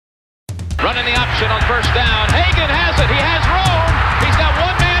running the option on first down. Hagan has it. He has room. He's got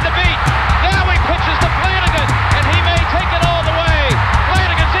one man to beat. Now he pitches to Flanagan, and he may take it all the way.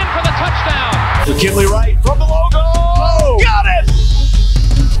 Flanagan's in for the touchdown. McKinley Wright from the logo. Oh, got it!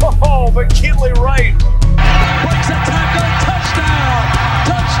 Oh, McKinley Wright breaks a tackle. Touchdown!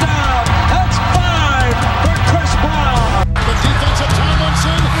 Touchdown! That's 5 for Chris Brown. The defense of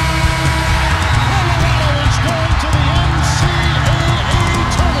Tomlinson. Colorado is going to the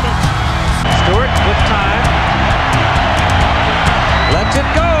NCAA tournament. Stewart with time. Lets it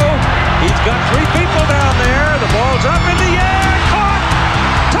go. He's got 3 people down there. The ball's up in the air. Caught!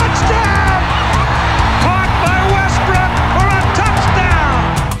 Touchdown! Caught by Westbrook for a touchdown!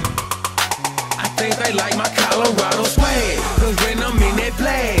 I think they like my Colorado swag, 'cause when I'm in that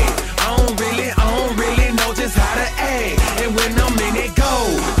flag, I don't really know just how to act. And when I'm in that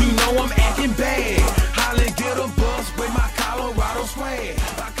goal, you know I'm acting bad. Holly get a bus with my Colorado swag.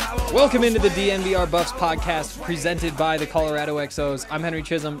 Welcome into the DNVR Buffs podcast presented by the Colorado XOs. I'm Henry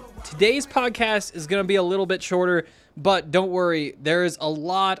Chisholm. Today's podcast is going to be a little bit shorter, but don't worry, there is a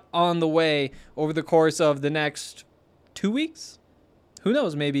lot on the way over the course of the next 2 weeks. Who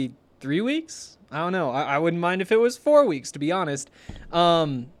knows, maybe 3 weeks? I don't know. I wouldn't mind if it was 4 weeks, to be honest.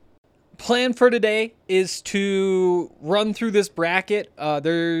 Plan for today is to run through this bracket. By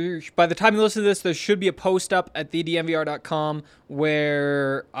the time you listen to this, there should be a post up at thednvr.com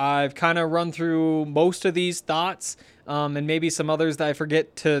where I've kind of run through most of these thoughts and maybe some others that I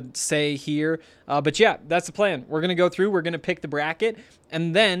forget to say here. But yeah, that's the plan. We're going to go through. We're going to pick the bracket.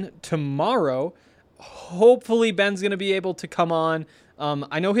 And then tomorrow, hopefully Ben's going to be able to come on.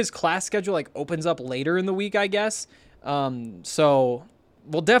 I know his class schedule opens up later in the week, I guess. So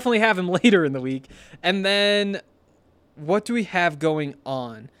we'll definitely have him later in the week. And then what do we have going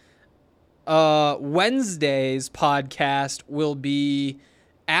on? Wednesday's podcast will be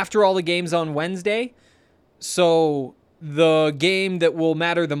after all the games on Wednesday. So the game that will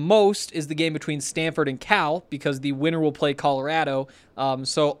matter the most is the game between Stanford and Cal, because the winner will play Colorado.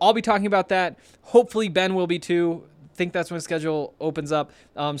 So I'll be talking about that. Hopefully Ben will be too. Think that's when the schedule opens up.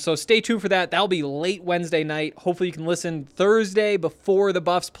 So stay tuned for that. That'll be late Wednesday night. Hopefully you can listen Thursday before the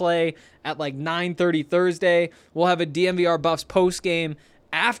Buffs play at 9:30 Thursday. We'll have a DNVR Buffs post game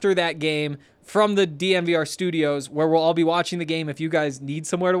after that game from the DNVR studios, where we'll all be watching the game if you guys need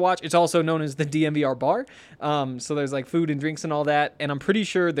somewhere to watch. It's also known as the DNVR bar. So there's food and drinks and all that. And I'm pretty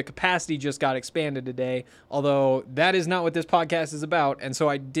sure the capacity just got expanded today, although that is not what this podcast is about. And so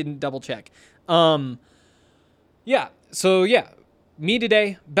I didn't double check. Me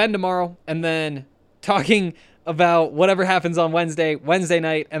today, Ben tomorrow, and then talking about whatever happens on Wednesday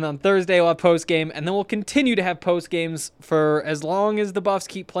night, and on Thursday we'll have post game, and then we'll continue to have post games for as long as the Buffs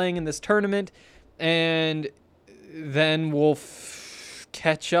keep playing in this tournament, and then we'll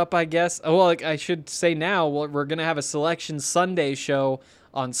catch up, I guess. Well, I should say now we're gonna have a Selection Sunday show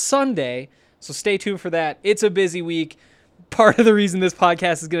on Sunday, so stay tuned for that. It's a busy week. Part of the reason this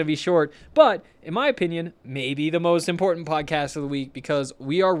podcast is going to be short, but in my opinion, maybe the most important podcast of the week, because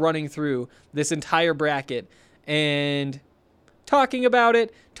we are running through this entire bracket and talking about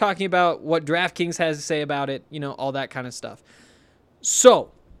what DraftKings has to say about it, all that kind of stuff.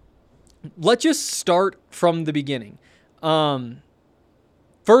 So let's just start from the beginning.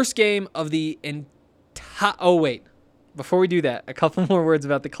 First game of the Before we do that, a couple more words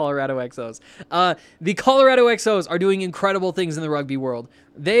about the Colorado XOs. The Colorado XOs are doing incredible things in the rugby world.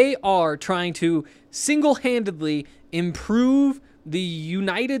 They are trying to single-handedly improve the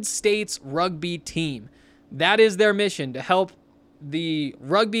United States rugby team. That is their mission, to help the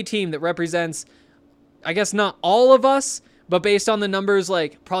rugby team that represents, I guess not all of us, but based on the numbers,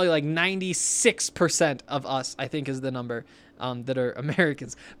 probably 96% of us, I think is the number. That are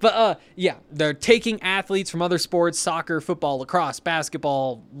Americans. But they're taking athletes from other sports: soccer, football, lacrosse,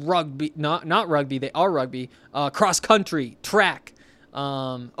 basketball, rugby, not rugby, they are rugby, cross country, track.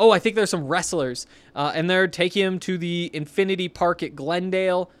 I think there's some wrestlers. And they're taking them to the Infinity Park at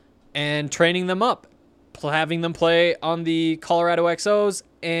Glendale and training them up, having them play on the Colorado XOs,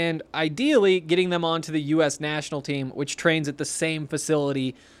 and ideally getting them onto the U.S. national team, which trains at the same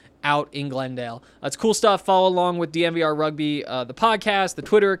facility out in Glendale. It's cool stuff. Follow along with DNVR Rugby, the podcast, the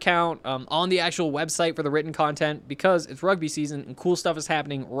Twitter account, on the actual website for the written content, because it's rugby season and cool stuff is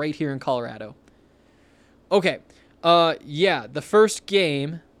happening right here in Colorado. Okay. The first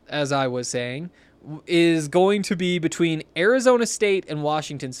game, as I was saying, is going to be between Arizona State and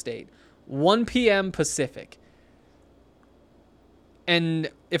Washington State, 1 p.m. Pacific. And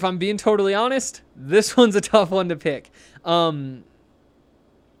if I'm being totally honest, this one's a tough one to pick.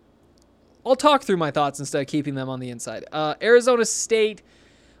 I'll talk through my thoughts instead of keeping them on the inside. Arizona State,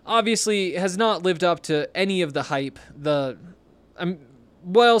 obviously has not lived up to any of the hype.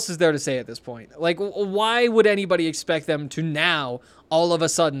 What else is there to say at this point? Like, why would anybody expect them to now all of a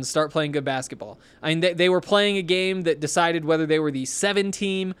sudden start playing good basketball? I mean, they were playing a game that decided whether they were the 7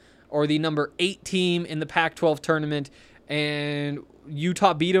 team or the number 8 team in the Pac-12 tournament, and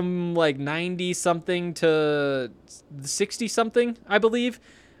Utah beat them like 90-something to 60-something, I believe.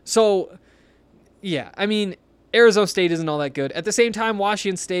 So, yeah, I mean, Arizona State isn't all that good. At the same time,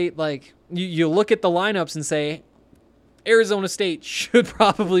 Washington State, like, you look at the lineups and say, Arizona State should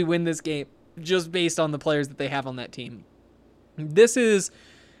probably win this game just based on the players that they have on that team. This is,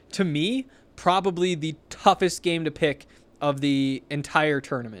 to me, probably the toughest game to pick of the entire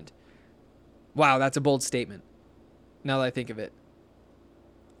tournament. Wow, that's a bold statement, now that I think of it.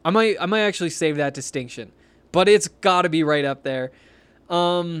 I might actually save that distinction, but it's got to be right up there.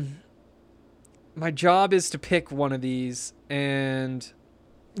 My job is to pick one of these, and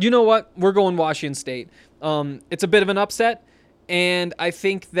you know what? We're going Washington State. It's a bit of an upset, and I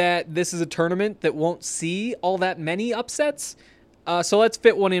think that this is a tournament that won't see all that many upsets. So let's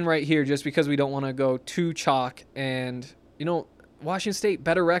fit one in right here just because we don't want to go too chalk. And, Washington State,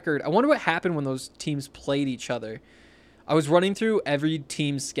 better record. I wonder what happened when those teams played each other. I was running through every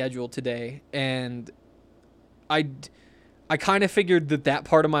team's schedule today, and I kind of figured that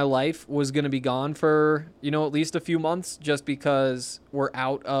part of my life was going to be gone for, at least a few months just because we're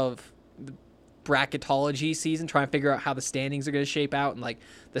out of the bracketology season, trying to figure out how the standings are going to shape out and like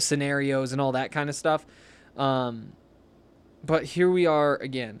the scenarios and all that kind of stuff. But here we are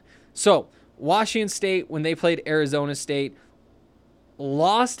again. So Washington State, when they played Arizona State,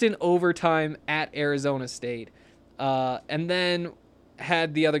 lost in overtime at Arizona State, and then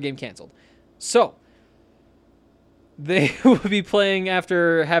had the other game canceled. So they will be playing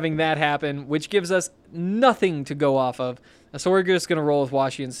after having that happen, which gives us nothing to go off of. So we're just going to roll with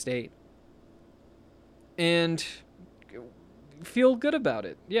Washington State. And feel good about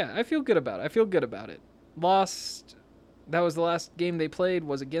it. Yeah, I feel good about it. Lost. That was the last game they played,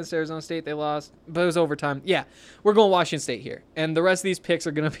 was against Arizona State. They lost, but it was overtime. Yeah, we're going Washington State here. And the rest of these picks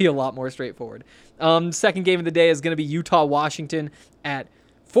are going to be a lot more straightforward. Second game of the day is going to be Utah-Washington at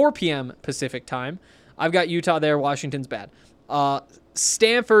 4 p.m. Pacific time. I've got Utah there. Washington's bad.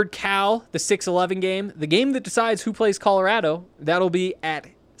 Stanford-Cal, the 6-11 game. The game that decides who plays Colorado, that'll be at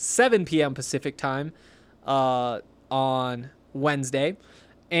 7 p.m. Pacific time on Wednesday.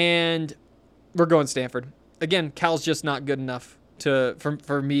 And we're going Stanford. Again, Cal's just not good enough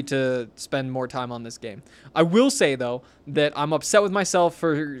for me to spend more time on this game. I will say, though, that I'm upset with myself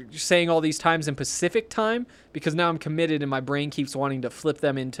for saying all these times in Pacific time because now I'm committed and my brain keeps wanting to flip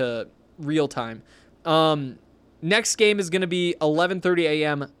them into real time. Next game is going to be 11:30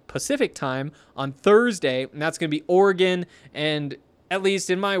 a.m. Pacific time on Thursday, and that's going to be Oregon, and at least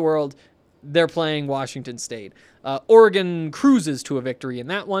in my world, they're playing Washington State. Oregon cruises to a victory in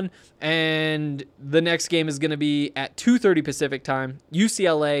that one, and the next game is going to be at 2:30 Pacific time,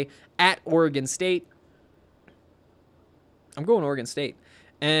 UCLA at Oregon State. I'm going Oregon State.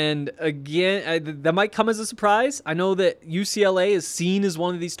 And again, that might come as a surprise. I know that UCLA is seen as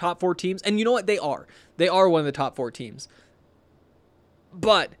one of these top 4 teams, and you know what? They are. They are one of the top 4 teams.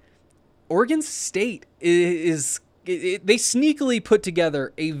 But Oregon State they sneakily put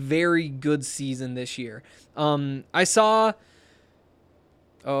together a very good season this year. I saw.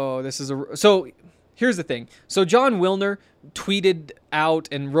 So here's the thing. So John Wilner tweeted out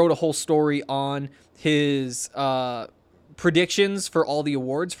and wrote a whole story on his predictions for all the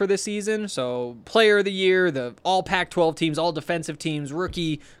awards for this season. So Player of the Year, the all Pac-12 teams, all defensive teams,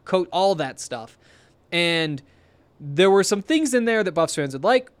 rookie, coach, all that stuff. And there were some things in there that Buffs fans would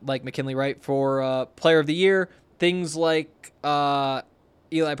like McKinley Wright for Player of the Year. Things like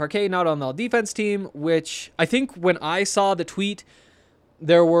Eli Parquet not on the all-defense team, which I think when I saw the tweet,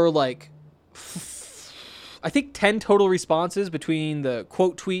 there were like, I think 10 total responses between the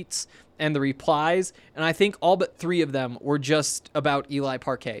quote tweets and the replies, and I think all but 3 of them were just about Eli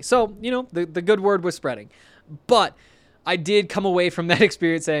Parquet. So, the good word was spreading. But I did come away from that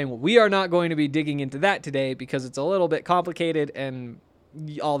experience saying, well, we are not going to be digging into that today because it's a little bit complicated and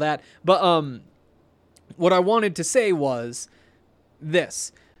all that. But what I wanted to say was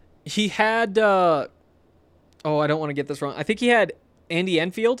this. He had, I don't want to get this wrong. I think he had Andy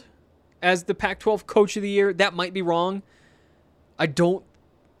Enfield as the Pac-12 Coach of the Year. That might be wrong.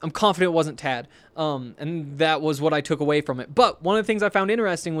 I'm confident it wasn't Tad. And that was what I took away from it. But one of the things I found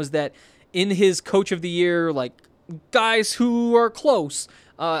interesting was that in his Coach of the Year, like, guys who are close,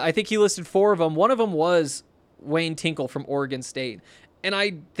 I think he listed 4 of them. One of them was Wayne Tinkle from Oregon State. And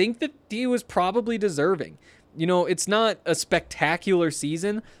I think that he was probably deserving. it's not a spectacular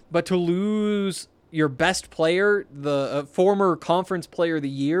season, but to lose your best player, the former conference player of the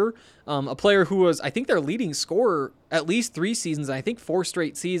year, a player who was, I think, their leading scorer at least 3 seasons, and I think 4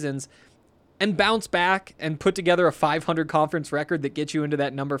 straight seasons, and bounce back and put together a 500 conference record that gets you into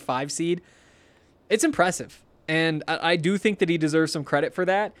that number 5 seed. It's impressive. And I do think that he deserves some credit for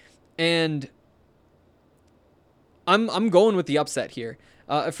that. And I'm going with the upset here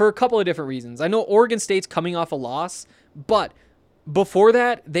for a couple of different reasons. I know Oregon State's coming off a loss, but before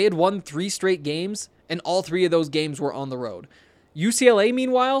that, they had won 3 straight games, and all 3 of those games were on the road. UCLA,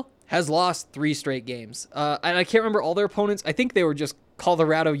 meanwhile, has lost 3 straight games. And I can't remember all their opponents. I think they were just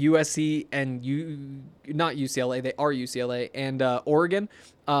Colorado, USC, and not UCLA. They are UCLA, and Oregon.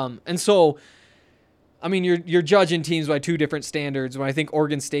 And so, I mean, you're judging teams by 2 different standards. When I think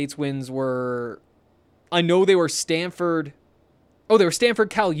Oregon State's wins were, I know they were Stanford. Oh, they were Stanford,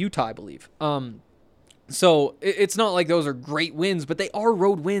 Cal, Utah, I believe. So it's not like those are great wins, but they are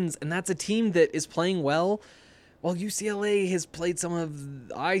road wins, and that's a team that is playing well. While UCLA has played some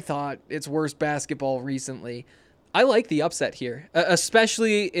of, I thought, its worst basketball recently. I like the upset here,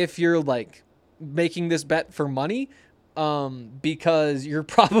 especially if you're like making this bet for money, because you're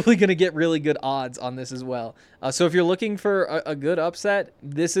probably going to get really good odds on this as well. So if you're looking for a good upset,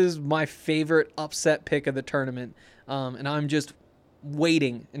 this is my favorite upset pick of the tournament, and I'm just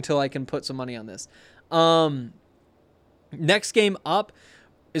waiting until I can put some money on this. Next game up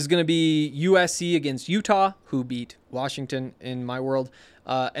is going to be USC against Utah, who beat Washington in my world.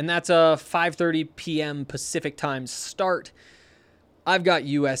 And that's a 5:30 p.m. Pacific time start. I've got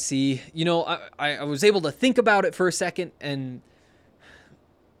USC. I was able to think about it for a second, and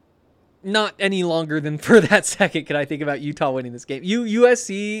not any longer than for that second could I think about Utah winning this game.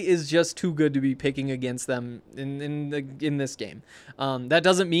 USC is just too good to be picking against them in this game. That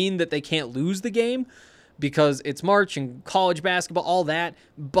doesn't mean that they can't lose the game, because it's March and college basketball, all that,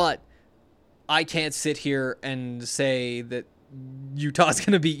 but I can't sit here and say that Utah's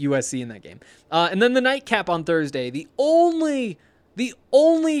going to beat USC in that game. And then the nightcap on Thursday, the only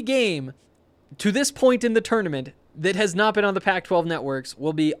game to this point in the tournament that has not been on the Pac-12 networks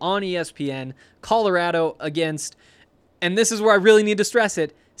will be on ESPN, Colorado against, and this is where I really need to stress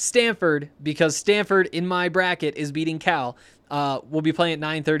it, Stanford, because Stanford in my bracket is beating Cal. We'll be playing at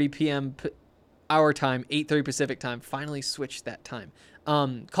 9:30 p.m. our time, 8:30 Pacific time. Finally switched that time.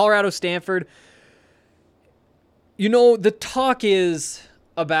 Colorado, Stanford. The talk is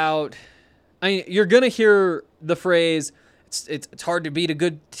about, you're going to hear the phrase, it's hard to beat a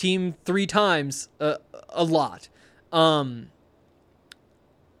good team 3 times a lot.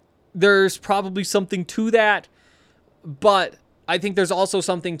 There's probably something to that, but I think there's also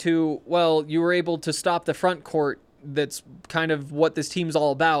something to, well, you were able to stop the front court. That's kind of what this team's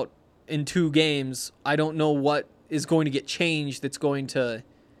all about in 2 games. I don't know what is going to get changed that's going to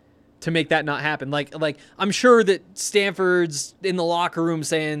make that not happen. Like I'm sure that Stanford's in the locker room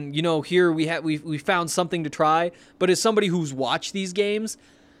saying, here we found something to try. But as somebody who's watched these games,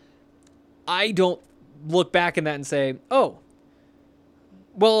 I don't look back in that and say, oh,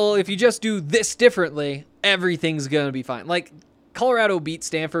 well, if you just do this differently, everything's going to be fine. Like, Colorado beat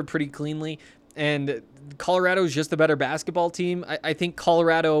Stanford pretty cleanly, and Colorado's just a better basketball team. I think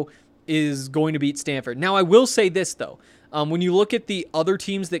Colorado is going to beat Stanford. Now, I will say this, though. When you look at the other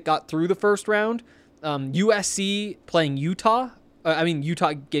teams that got through the first round, USC playing Utah,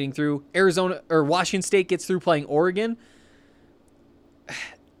 Utah getting through, Arizona or Washington State gets through playing Oregon.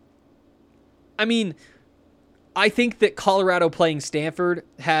 I think that Colorado playing Stanford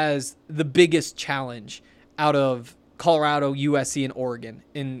has the biggest challenge out of Colorado, USC, and Oregon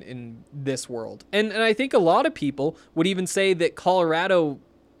in this world. And I think a lot of people would even say that Colorado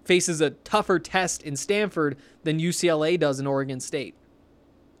faces a tougher test in Stanford than UCLA does in Oregon State.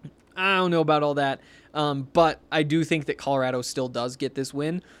 I don't know about all that, but I do think that Colorado still does get this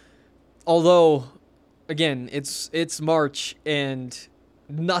win. Although, again, it's March, and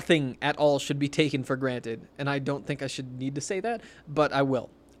nothing at all should be taken for granted. And I don't think I should need to say that, but I will.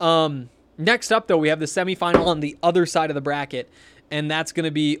 Next up, though, we have the semifinal on the other side of the bracket, and that's going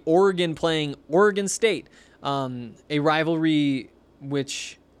to be Oregon playing Oregon State, a rivalry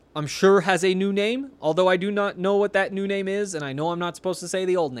which I'm sure has a new name, although I do not know what that new name is, and I know I'm not supposed to say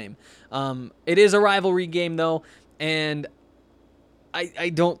the old name. It is a rivalry game, though, and I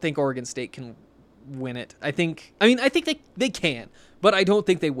don't think Oregon State can win it. I think they can, but I don't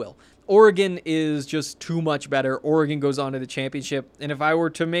think they will. Oregon is just too much better. Oregon goes on to the championship, and if I were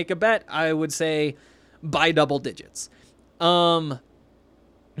to make a bet, I would say by double digits. Next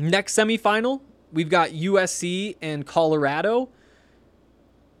semifinal, we've got USC and Colorado.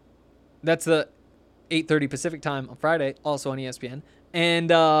 That's the 8:30 Pacific time on Friday, also on ESPN.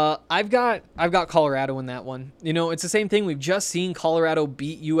 And I've got Colorado in that one. You know, it's the same thing. We've just seen Colorado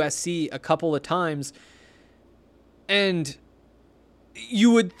beat USC a couple of times. And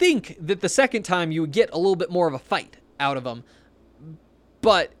you would think that the second time you would get a little bit more of a fight out of them.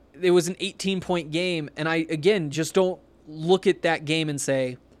 But it was an 18-point game. And I, again, just don't look at that game and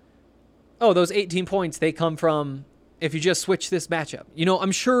say, oh, those 18 points, they come from if you just switch this matchup. You know,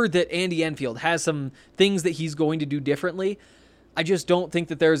 I'm sure that Andy Enfield has some things that he's going to do differently. I just don't think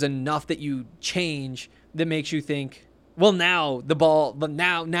that there's enough that you change that makes you think, well, now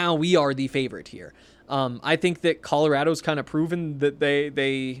now we are the favorite here. I think that Colorado's kind of proven that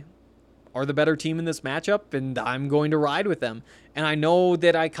they are the better team in this matchup, and I'm going to ride with them. And I know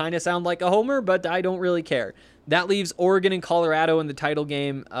that I kind of sound like a homer, but I don't really care. That leaves Oregon and Colorado in the title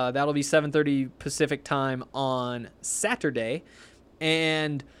game. That'll be 7:30 Pacific time on Saturday,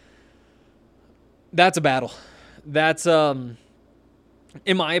 and that's a battle. That's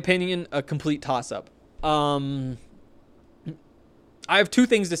in my opinion, a complete toss-up. I have two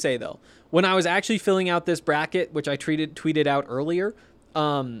things to say, though. When I was actually filling out this bracket, which I tweeted out earlier,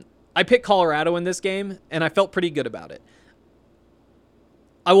 I picked Colorado in this game, and I felt pretty good about it.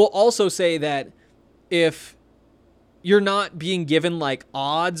 I will also say that if you're not being given, like,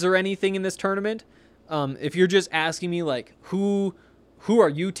 odds or anything in this tournament, if you're just asking me, like, who are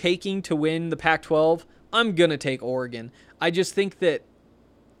you taking to win the Pac-12, I'm going to take Oregon. I just think that,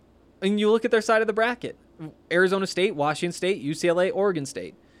 and you look at their side of the bracket, Arizona State, Washington State, UCLA, Oregon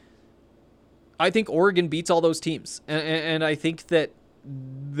State. I think Oregon beats all those teams, and I think that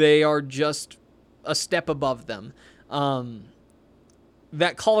they are just a step above them.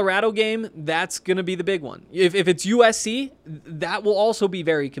 That Colorado game, that's going to be the big one. If it's USC, that will also be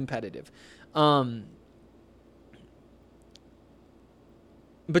very competitive. But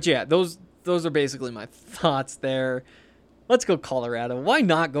yeah, those are basically my thoughts there. Let's go Colorado. Why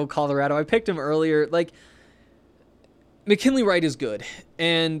not go Colorado? I picked him earlier. Like, McKinley Wright is good,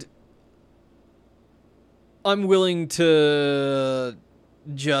 and I'm willing to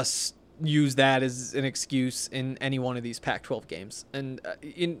just use that as an excuse in any one of these Pac-12 games. And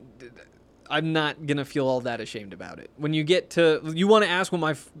I'm not going to feel all that ashamed about it. When you get to, you want to ask what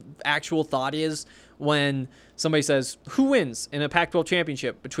my actual thought is when somebody says, who wins in a Pac-12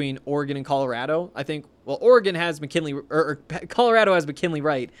 championship between Oregon and Colorado? I think, well, Oregon has McKinley, or Colorado has McKinley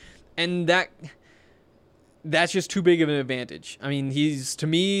Wright, and that's just too big of an advantage. I mean, he's, to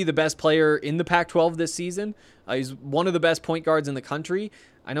me, the best player in the Pac-12 this season. He's one of the best point guards in the country.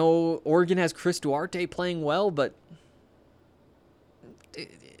 I know Oregon has Chris Duarte playing well, but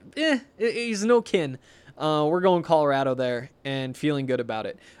he's no kin. We're going Colorado there and feeling good about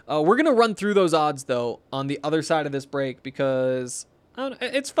it. We're going to run through those odds, though, on the other side of this break because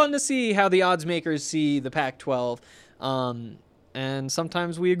it's fun to see how the odds makers see the Pac-12. And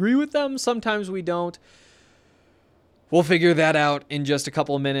sometimes we agree with them, sometimes we don't. We'll figure that out in just a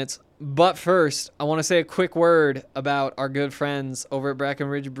couple of minutes. But first, I want to say a quick word about our good friends over at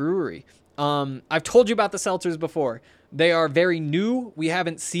Breckenridge Brewery. I've told you about the seltzers before. They are very new. We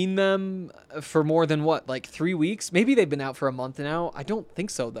haven't seen them for more than, 3 weeks? Maybe they've been out for a month now. I don't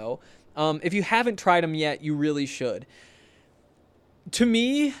think so, though. If you haven't tried them yet, you really should. To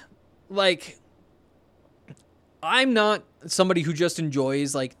me, I'm not somebody who just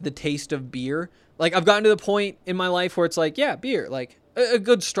enjoys, the taste of beer. I've gotten to the point in my life where it's beer. A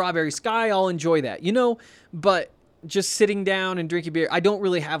good Strawberry Sky, I'll enjoy that, But just sitting down and drinking beer, I don't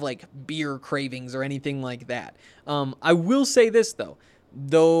really have, beer cravings or anything like that. I will say this, though.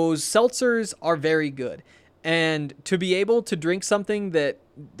 Those seltzers are very good. And to be able to drink something that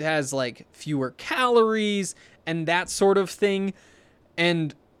has, fewer calories and that sort of thing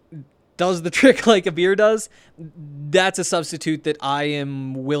and does the trick like a beer does, that's a substitute that I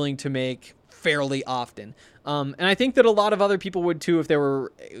am willing to make fairly often. And I think that a lot of other people would too if they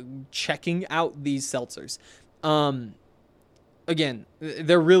were checking out these seltzers. Again,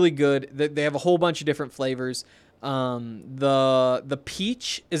 they're really good. They have a whole bunch of different flavors. The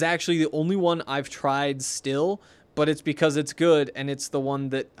peach is actually the only one I've tried still, but it's because it's good and it's the one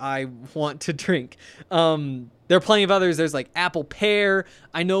that I want to drink. There are plenty of others. There's apple pear.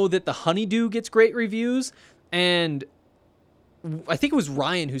 I know that the honeydew gets great reviews, and I think it was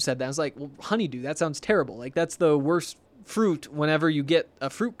Ryan who said that. I was like, well, honeydew, that sounds terrible. That's the worst fruit whenever you get a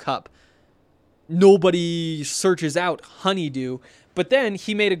fruit cup. Nobody searches out honeydew. But then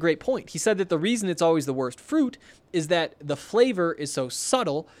he made a great point. He said that the reason it's always the worst fruit is that the flavor is so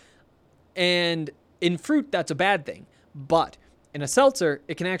subtle, and in fruit, that's a bad thing. But in a seltzer,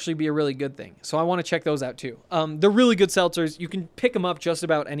 it can actually be a really good thing. So I want to check those out too. They're really good seltzers. You can pick them up just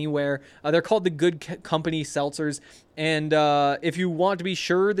about anywhere. They're called the Good Company seltzers. And if you want to be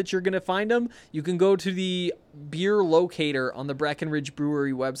sure that you're going to find them, you can go to the beer locator on the Breckenridge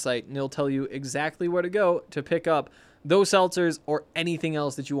Brewery website, and it'll tell you exactly where to go to pick up those seltzers or anything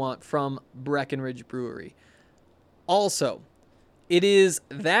else that you want from Breckenridge Brewery. Also, it is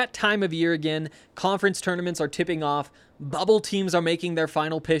that time of year again. Conference tournaments are tipping off. Bubble teams are making their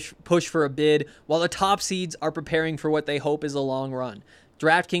final push for a bid, while the top seeds are preparing for what they hope is a long run.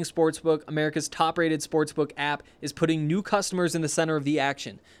 DraftKings Sportsbook, America's top-rated sportsbook app, is putting new customers in the center of the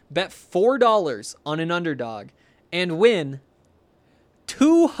action. Bet $4 on an underdog and win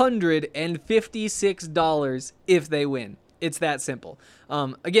 $256 if they win. It's that simple.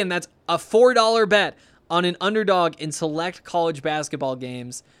 Again, that's a $4 bet on an underdog in select college basketball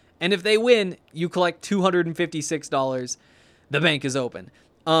games. And if they win, you collect $256. The bank is open.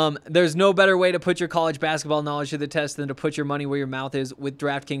 There's no better way to put your college basketball knowledge to the test than to put your money where your mouth is with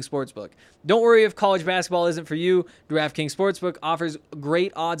DraftKings Sportsbook. Don't worry if college basketball isn't for you. DraftKings Sportsbook offers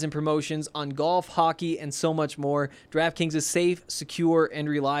great odds and promotions on golf, hockey, and so much more. DraftKings is safe, secure, and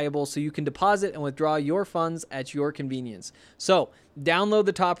reliable, so you can deposit and withdraw your funds at your convenience. So, download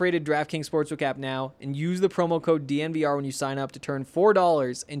the top-rated DraftKings Sportsbook app now and use the promo code DNVR when you sign up to turn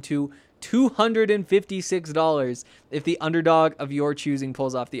 $4 into $256 if the underdog of your choosing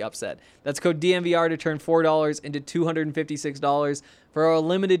pulls off the upset. That's code DNVR to turn $4 into $256 for a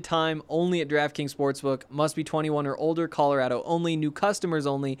limited time only at DraftKings Sportsbook. Must be 21 or older, Colorado only, new customers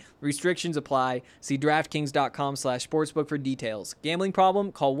only, restrictions apply. See DraftKings.com/sportsbook for details. Gambling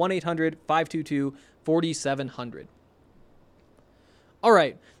problem? Call 1-800-522-4700. All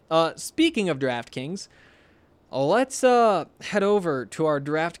right, speaking of DraftKings, let's head over to our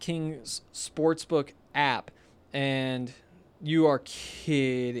DraftKings Sportsbook app. And you are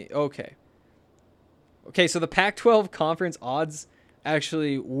kidding. Okay, so the Pac-12 conference odds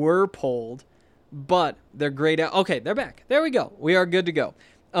actually were pulled, but they're grayed out. Okay, they're back. There we go. We are good to go.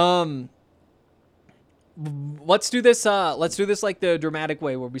 Let's do this like the dramatic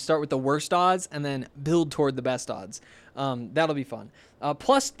way where we start with the worst odds and then build toward the best odds. That'll be fun.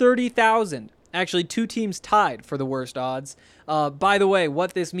 Plus 30,000. Actually, two teams tied for the worst odds. By the way,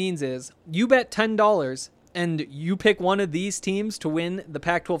 what this means is you bet $10 and you pick one of these teams to win the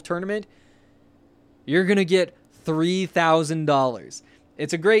Pac-12 tournament, you're going to get $3,000.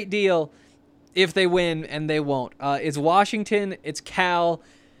 It's a great deal if they win, and they won't. It's Washington, it's Cal.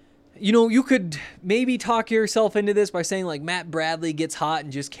 You know, you could maybe talk yourself into this by saying like Matt Bradley gets hot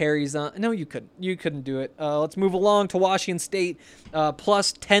and just carries on. No, you couldn't. You couldn't do it. Let's move along to Washington State,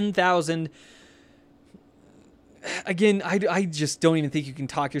 plus 10,000. Again, I just don't even think you can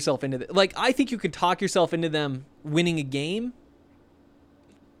talk yourself into it. Like, I think you could talk yourself into them winning a game.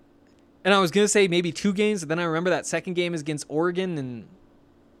 And I was going to say maybe 2 games, but then I remember that second game is against Oregon, and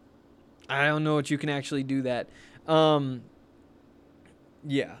I don't know if you can actually do that.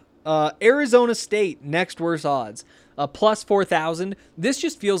 Yeah. Arizona State, next worst odds, plus 4,000. This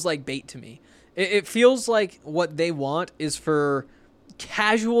just feels like bait to me. It feels like what they want is for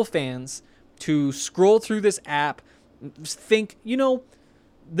casual fans to scroll through this app, think, you know,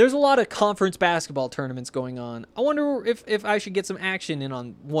 there's a lot of conference basketball tournaments going on. I wonder if I should get some action in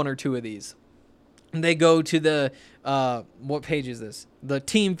on 1 or 2 of these. And they go to the, what page is this? The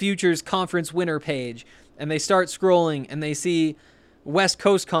Team Futures Conference Winner page, and they start scrolling, and they see West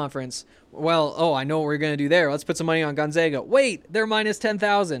Coast Conference. Well, I know what we're going to do there. Let's put some money on Gonzaga. Wait, they're minus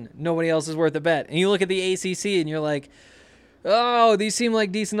 10,000. Nobody else is worth a bet. And you look at the ACC, and you're like, oh, these seem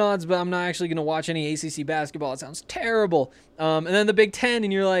like decent odds, but I'm not actually going to watch any ACC basketball. It sounds terrible. And then the Big Ten,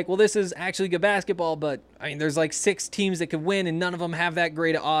 and you're like, well, this is actually good basketball, but I mean, there's like 6 teams that could win, and none of them have that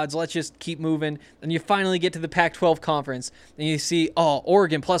great of odds. Let's just keep moving. And you finally get to the Pac-12 conference, and you see,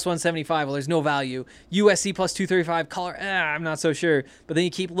 Oregon plus 175. Well, there's no value. USC plus 235. Colorado, I'm not so sure. But then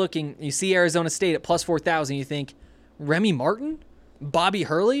you keep looking, and you see Arizona State at plus 4,000. You think, Remy Martin? Bobby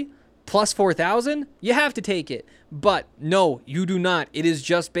Hurley? Plus 4,000? You have to take it. But no, you do not. It is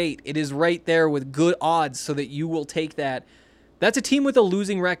just bait. It is right there with good odds so that you will take that. That's a team with a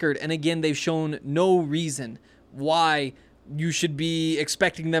losing record. And again, they've shown no reason why you should be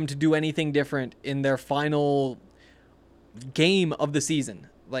expecting them to do anything different in their final game of the season.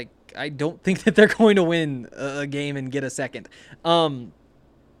 Like, I don't think that they're going to win a game and get a second.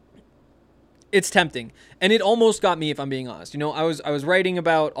 It's tempting, and it almost got me, if I'm being honest. You know, I was writing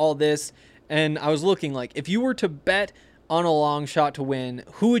about all this, and I was looking like, if you were to bet on a long shot to win,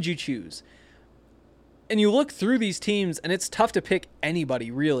 who would you choose? And you look through these teams, and it's tough to pick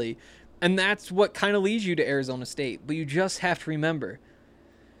anybody, really. And that's what kind of leads you to Arizona State. But you just have to remember,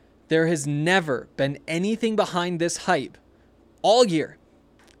 there has never been anything behind this hype all year.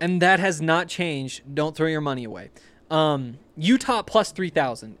 And that has not changed. Don't throw your money away. Utah plus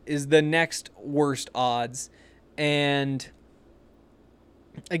 3,000 is the next worst odds. And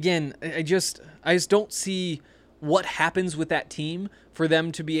again, I just don't see what happens with that team for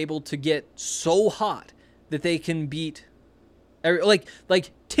them to be able to get so hot that they can beat,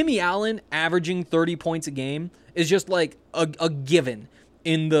 like Timmy Allen averaging 30 points a game is just like a given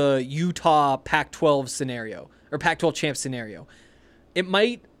in the Utah Pac-12 scenario or Pac-12 champ scenario. It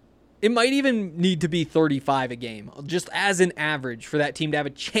might even need to be 35 a game just as an average for that team to have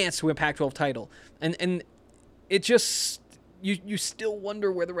a chance to win a Pac-12 title. And it just, you still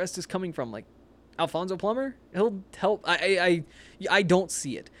wonder where the rest is coming from. Like Alfonso Plummer, he'll help. I don't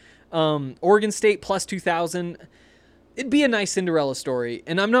see it. Oregon State plus 2,000. It'd be a nice Cinderella story.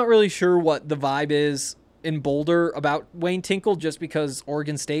 And I'm not really sure what the vibe is in Boulder about Wayne Tinkle, just because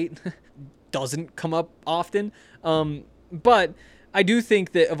Oregon State doesn't come up often. But I do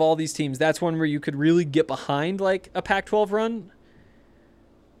think that of all these teams, that's one where you could really get behind like a Pac-12 run.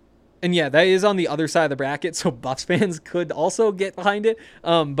 And yeah, that is on the other side of the bracket, so Buffs fans could also get behind it.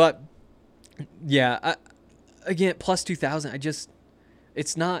 But yeah, again, plus 2,000,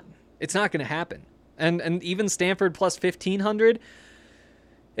 it's not going to happen. And even Stanford plus 1,500,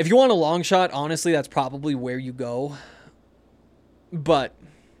 if you want a long shot, honestly, that's probably where you go. But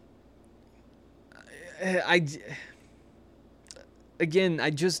I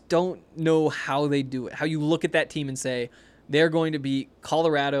just don't know how they do it. How you look at that team and say they're going to beat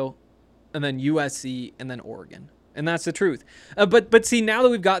Colorado and then USC and then Oregon. And that's the truth. But see, now that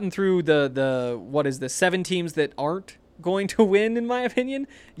we've gotten through the 7 teams that aren't going to win, in my opinion,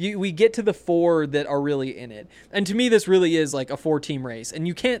 we get to the 4 that are really in it. And to me, this really is like a 4-team race. And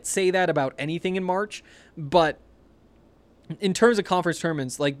you can't say that about anything in March, but in terms of conference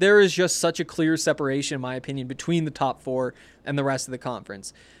tournaments, like there is just such a clear separation, in my opinion, between the top 4 and the rest of the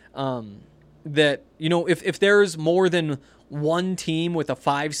conference. That, you know, if there's more than one team with a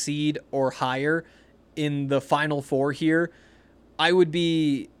 5 seed or higher in the Final 4 here, I would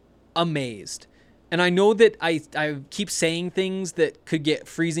be amazed. And I know that I keep saying things that could get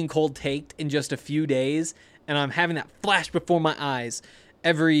freezing cold taked in just a few days, and I'm having that flash before my eyes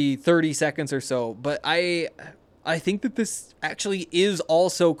every 30 seconds or so. But I think that this actually is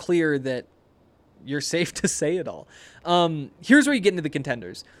also clear that you're safe to say it all. Here's where you get into the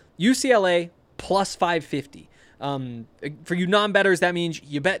contenders. UCLA plus 550. For you non-bettors, that means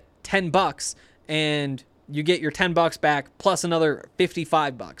you bet $10 and you get your $10 back plus another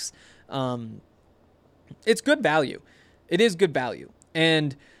 $55. It's good value. It is good value.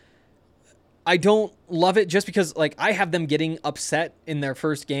 And I don't love it just because, like, I have them getting upset in their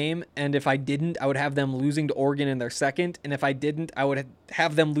first game, and if I didn't, I would have them losing to Oregon in their second, and if I didn't, I would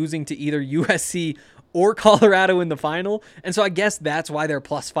have them losing to either USC or Colorado in the final. And so I guess that's why they're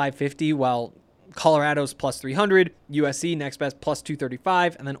plus 550, while Colorado's plus 300, USC next best plus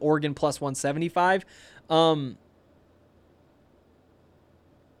 235, and then Oregon plus 175.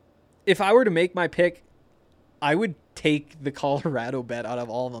 If I were to make my pick, I would take the Colorado bet out of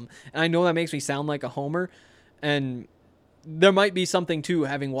all of them. And I know that makes me sound like a homer, and there might be something to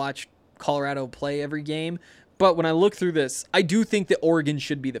having watched Colorado play every game. But when I look through this, I do think that Oregon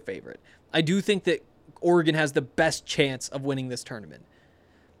should be the favorite. I do think that Oregon has the best chance of winning this tournament.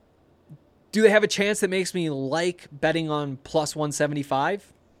 Do they have a chance that makes me like betting on plus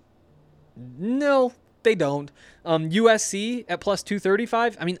 175? No, they don't. USC at plus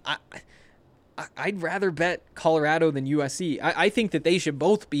 235? I mean, I'd rather bet Colorado than USC. I think that they should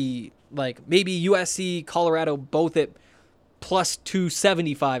both be, like, maybe USC, Colorado both at plus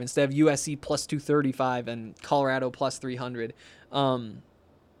 275 instead of USC plus 235 and Colorado plus 300.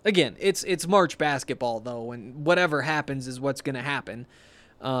 Again, it's March basketball, though, and whatever happens is what's going to happen.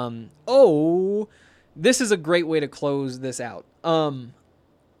 This is a great way to close this out.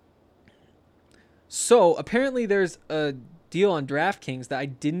 So apparently there's a deal on DraftKings that I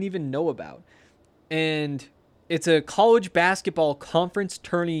didn't even know about. And it's a college basketball conference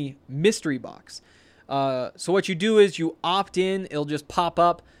tourney mystery box. So what you do is you opt in. It'll just pop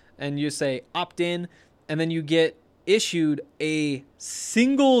up and you say opt in. And then you get issued a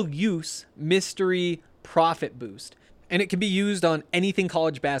single-use mystery profit boost. And it can be used on anything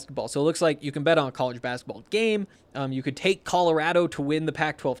college basketball. So it looks like you can bet on a college basketball game. You could take Colorado to win the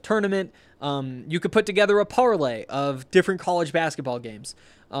Pac-12 tournament. You could put together a parlay of different college basketball games.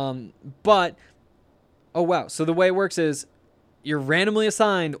 Oh, wow. So the way it works is you're randomly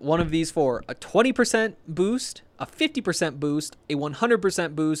assigned one of these 4. A 20% boost, a 50% boost, a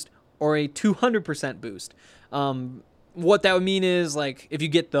 100% boost, or a 200% boost. What that would mean is, like, if you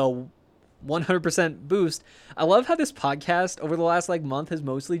get the 100% boost, I love how this podcast over the last like month has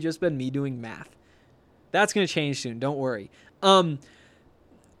mostly just been me doing math. That's going to change soon. Don't worry.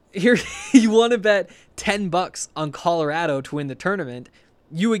 Here, you want to bet $10 on Colorado to win the tournament,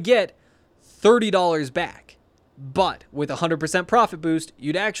 you would get $30 back. But with a 100% profit boost,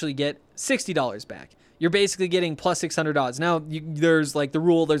 you'd actually get $60 back. You're basically getting plus $600. Now, there's like the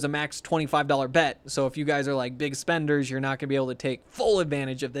rule, there's a max $25 bet. So if you guys are like big spenders, you're not going to be able to take full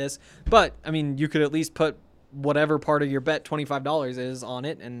advantage of this. But, I mean, you could at least put whatever part of your bet $25 is on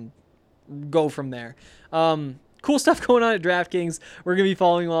it and go from there. Cool stuff going on at DraftKings. We're going to be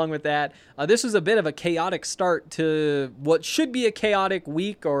following along with that. This was a bit of a chaotic start to what should be a chaotic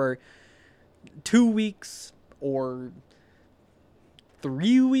week or 2 weeks or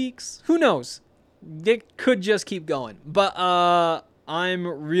 3 weeks. Who knows? It could just keep going. But I'm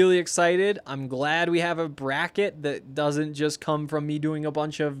really excited. I'm glad we have a bracket that doesn't just come from me doing a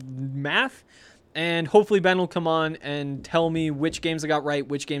bunch of math. And hopefully Ben will come on and tell me which games I got right,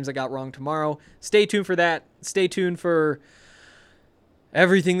 which games I got wrong tomorrow. Stay tuned for that. Stay tuned for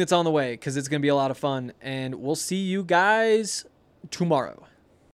everything that's on the way because it's going to be a lot of fun. And we'll see you guys tomorrow.